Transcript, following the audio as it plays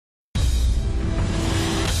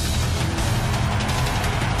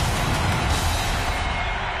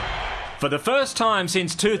For the first time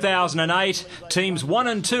since 2008, teams 1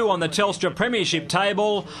 and 2 on the Telstra Premiership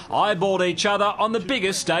table eyeballed each other on the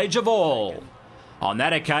biggest stage of all. On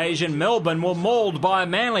that occasion, Melbourne were mauled by a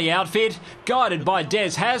Manly outfit guided by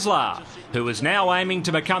Des Hasler, who was now aiming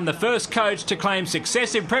to become the first coach to claim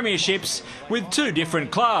successive premierships with 2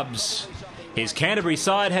 different clubs. His Canterbury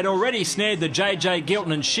side had already snared the JJ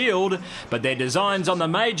Giltinan Shield, but their designs on the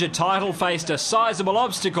major title faced a sizable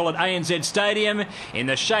obstacle at ANZ Stadium in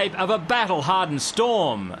the shape of a battle-hardened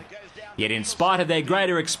Storm. Yet in spite of their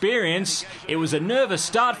greater experience, it was a nervous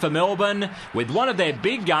start for Melbourne, with one of their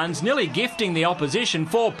big guns nearly gifting the opposition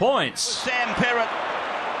 4 points. Sam Perrott,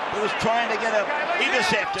 who was trying to get an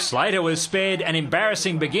intercept. Slater was spared an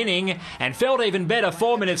embarrassing beginning and felt even better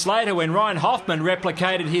 4 minutes later when Ryan Hoffman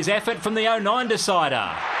replicated his effort from the 09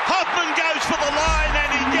 decider. Hoffman goes for the line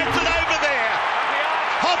and he gets it over there.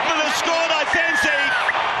 Hoffman has scored, I fancy.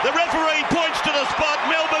 The referee points to the spot.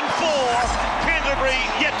 Melbourne 4, Canterbury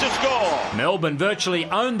yet to score. Melbourne virtually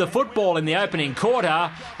owned the football in the opening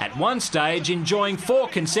quarter, at one stage enjoying 4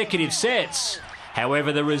 consecutive sets.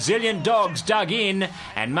 However, the resilient Dogs dug in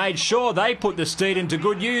and made sure they put the steed into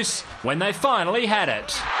good use when they finally had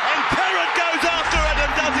it. And Perrott goes after it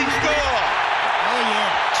and does he score? Oh,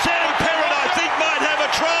 yeah. Sam Perrott, I think, might have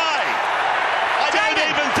a try. I don't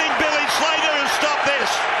even think Billy Slater has stopped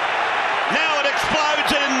this. Now it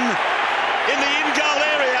explodes in the in-goal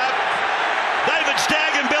area. David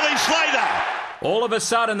Stagg and Billy Slater. All of a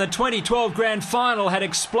sudden, the 2012 Grand Final had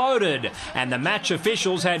exploded and the match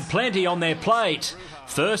officials had plenty on their plate.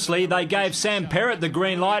 Firstly, they gave Sam Perrott the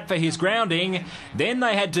green light for his grounding. Then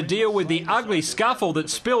they had to deal with the ugly scuffle that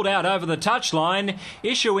spilled out over the touchline,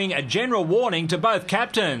 issuing a general warning to both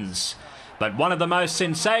captains. But one of the most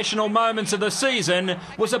sensational moments of the season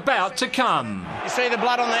was about to come. You see the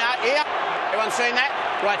blood on the ear? Everyone seen that?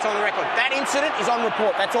 Right, it's on the record. That incident is on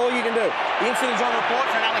report. That's all you can do. The incident is on report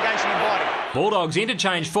for an allegation of biting. Bulldogs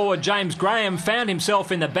interchange forward James Graham found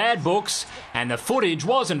himself in the bad books and the footage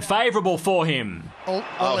wasn't favourable for him.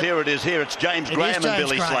 Oh, here it is. Here it's James Graham and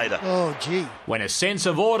Billy Slater. Oh, gee. When a sense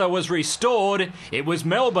of order was restored, it was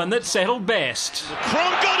Melbourne that settled best.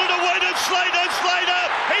 Cronk got it away to Slater. Slater,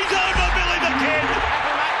 he's over Billy the Kid.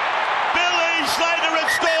 Billy Slater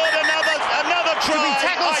has scored another try. To be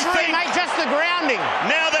tackled through, mate, just the grounding.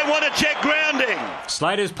 Now they want to check grounding.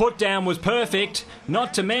 Slater's put down was perfect,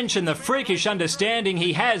 not to mention the freakish understanding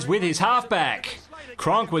he has with his halfback.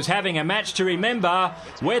 Cronk was having a match to remember,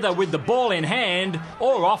 whether with the ball in hand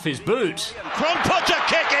or off his boot. Cronk puts a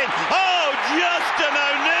kick in. Oh, Justin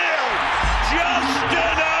O'Neill!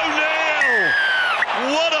 Justin O'Neill!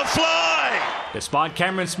 What a fly! Despite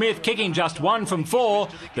Cameron Smith kicking just 1 from 4,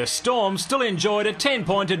 the Storm still enjoyed a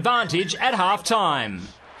 10-point advantage at half-time.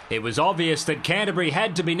 It was obvious that Canterbury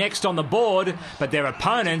had to be next on the board, but their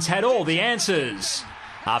opponents had all the answers.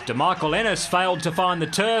 After Michael Ennis failed to find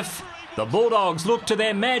the turf, the Bulldogs looked to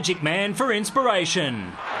their magic man for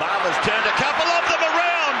inspiration. Barber's turned a couple of them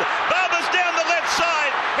around. Barber's down the left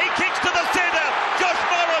side. He kicks to the centre. Josh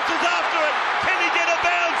Morris is after it. Can he get a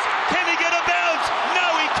bounce? Can he get a bounce? No,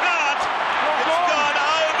 he can't. It's gone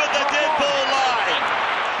over the dead ball line.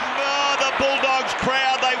 Oh, the Bulldogs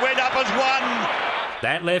crowd, they went up as one.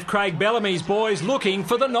 That left Craig Bellamy's boys looking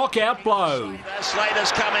for the knockout blow.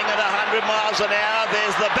 Slater's coming at 100 miles an hour.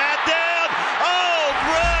 There's the bat down. Oh,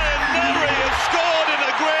 Brian Murray has scored in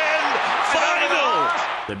a grand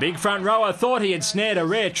final. The big front rower thought he had snared a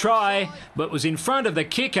rare try, but was in front of the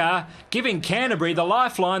kicker, giving Canterbury the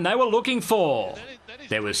lifeline they were looking for.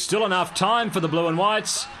 There was still enough time for the Blue and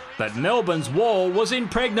Whites, but Melbourne's wall was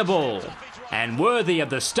impregnable and worthy of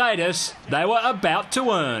the status they were about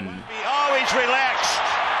to earn. Oh, he's relaxed.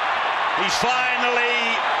 He's finally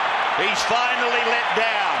let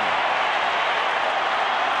down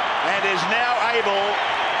and is now able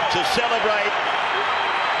to celebrate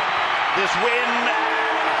this win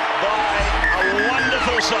by a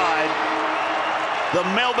wonderful side, the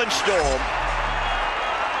Melbourne Storm,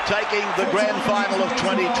 taking the grand final of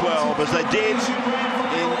 2012 as they did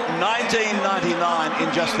in 1999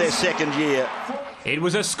 in just their second year. It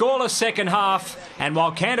was a scoreless second half, and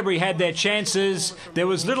while Canterbury had their chances, there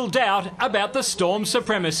was little doubt about the Storm's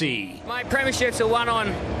supremacy. Mate, premierships are won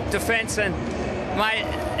on defence, and mate,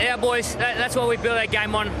 our boys, that's what we build our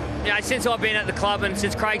game on. You know, since I've been at the club and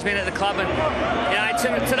since Craig's been at the club, and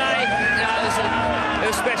today, it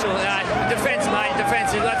was special. Defence, mate,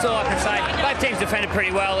 defence. That's all I can say. Both teams defended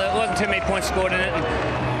pretty well. There wasn't too many points scored in it.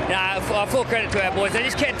 And, full credit to our boys. They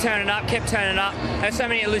just kept turning up. There's so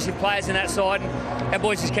many elusive players in that side. Our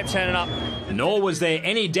boys just kept turning up. Nor was there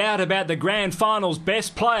any doubt about the grand final's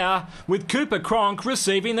best player, with Cooper Cronk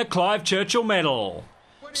receiving the Clive Churchill Medal.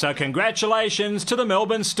 So congratulations to the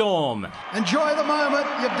Melbourne Storm. Enjoy the moment,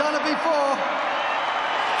 you've done it before.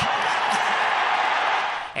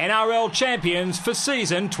 NRL champions for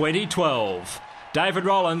season 2012. David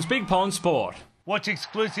Rollins, Big Pond Sport. Watch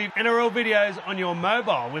exclusive NRL videos on your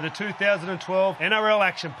mobile with a 2012 NRL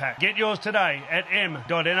Action Pack. Get yours today at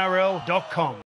m.nrl.com.